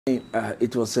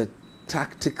It was a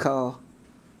tactical,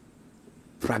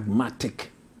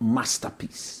 pragmatic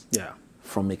masterpiece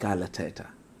from Mikel Arteta.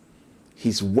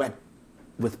 He's worked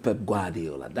with Pep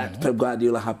Guardiola. Pep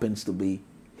Guardiola happens to be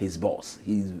his boss.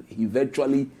 He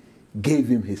virtually gave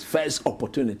him his first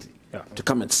opportunity to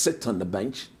come and sit on the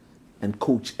bench and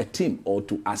coach a team, or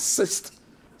to assist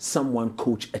someone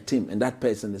coach a team, and that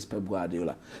person is Pep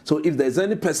Guardiola. So if there's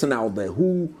any person out there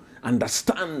who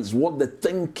understands what the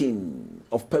thinking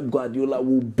of Pep Guardiola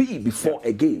will be before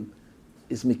a game,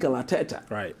 it's Mikel Arteta.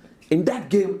 Right. In that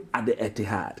game at the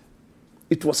Etihad,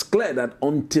 it was clear that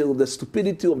until the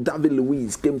stupidity of David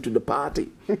Luiz came to the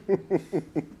party,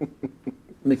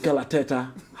 Mikel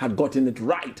Arteta had gotten it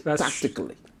right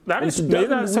tactically. David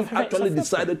Luiz actually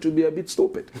decided to be a bit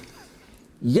stupid.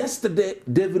 Yesterday,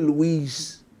 David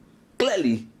Luiz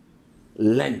clearly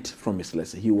learnt from his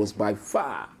lesson. He was by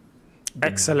far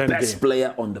the best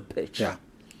player on the pitch.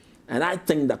 And I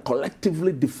think that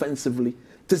collectively, defensively,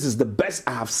 this is the best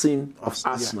I have seen of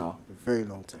Arsenal a very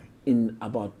long time, in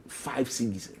about 5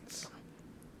 seasons.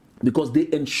 Because they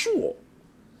ensure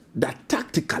that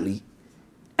tactically,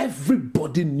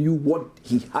 everybody knew what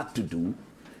he had to do,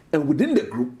 and within the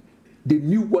group, they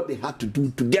knew what they had to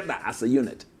do together as a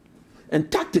unit.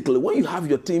 And tactically, when you have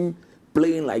your team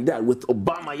playing like that with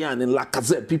Aubameyang and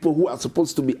Lacazette, people who are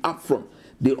supposed to be up front,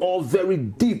 they're all very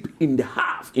deep in the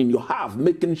half, in your half,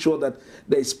 making sure that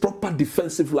there is proper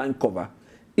defensive line cover.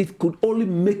 It could only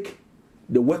make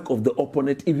the work of the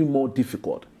opponent even more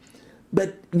difficult.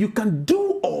 But you can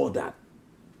do all that.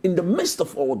 In the midst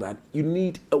of all that, you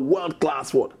need a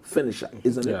world-class finisher,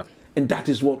 isn't it? And that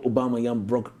is what Aubameyang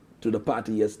brought to the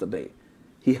party yesterday.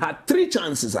 He had 3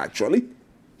 chances, actually.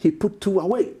 He put 2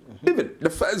 away. Even the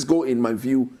first goal, in my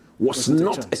view, was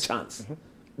not a chance.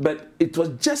 But it was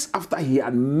just after he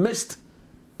had missed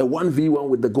a 1v1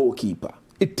 with the goalkeeper.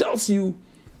 It tells you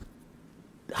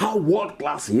how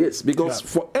world-class he is. Because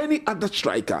for any other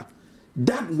striker,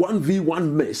 that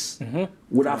 1v1 miss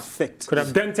would could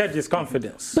have dented his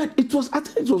confidence. But it was, I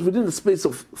think it was within the space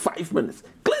of 5 minutes.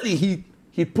 Clearly,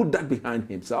 he put that behind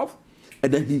himself.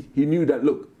 And then he knew that,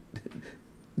 look,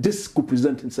 this could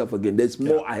present himself again. There's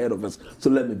more ahead of us,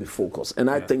 so let me be focused. And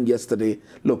I think yesterday,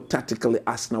 look, tactically,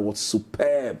 Arsenal was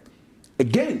superb.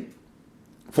 Again,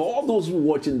 for all those who are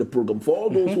watching the program, for all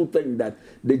those who think that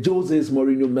the Jose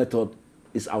Mourinho method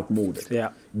is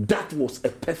outmoded, that was a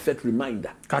perfect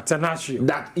reminder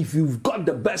that if you've got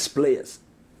the best players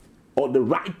or the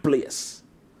right players,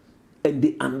 and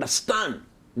they understand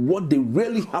what they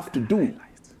really have to do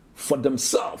for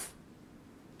themselves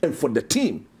and for the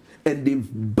team, and they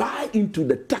buy into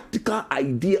the tactical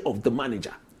idea of the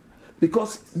manager.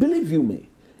 Because, believe you me,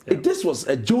 if this was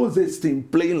a Jose's team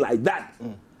playing like that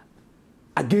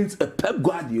against a Pep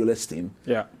Guardiola's team,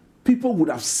 people would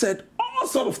have said all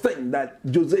sort of things, that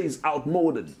Jose is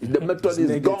outmoded, the method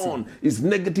is gone, his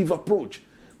negative approach.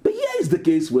 But here is the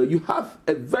case where you have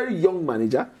a very young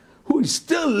manager who is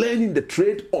still learning the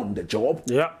trade on the job.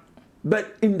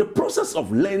 But in the process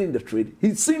of learning the trade,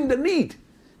 he's seen the need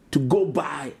to go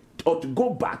back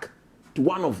to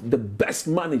one of the best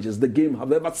managers the game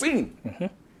have ever seen.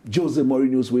 Jose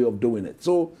Mourinho's way of doing it.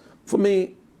 So for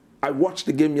me, I watched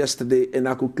the game yesterday and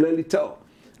I could clearly tell.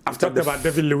 Talk about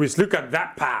David Luiz. Look at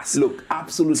that pass. Look,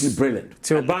 absolutely brilliant.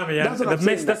 To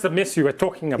Aubameyang, that's the miss you were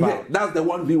talking about. Yeah, that's the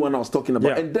 1v1 I was talking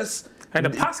about. And the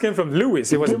pass came from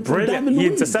Luiz. It was brilliant. He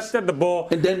intercepted the ball.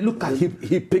 And then look at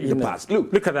he picked the pass.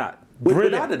 Look at that.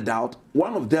 Without a doubt,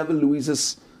 one of David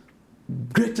Luiz's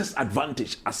greatest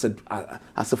advantage as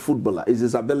a footballer is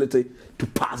his ability to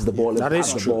pass the ball. That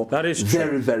is true. That is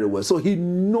very, very well. So he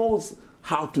knows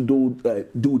how to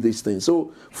do these things.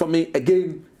 So for me,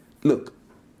 again, look,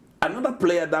 another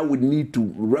player that we need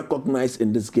to recognize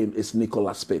in this game is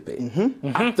Nicolas Pepe.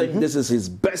 I think this is his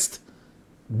best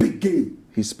big game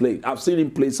he's played. I've seen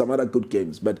him play some other good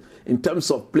games, but in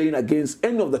terms of playing against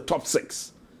any of the top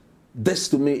 6, this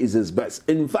to me is his best.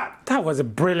 In fact, that was a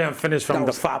brilliant finish from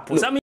the far post.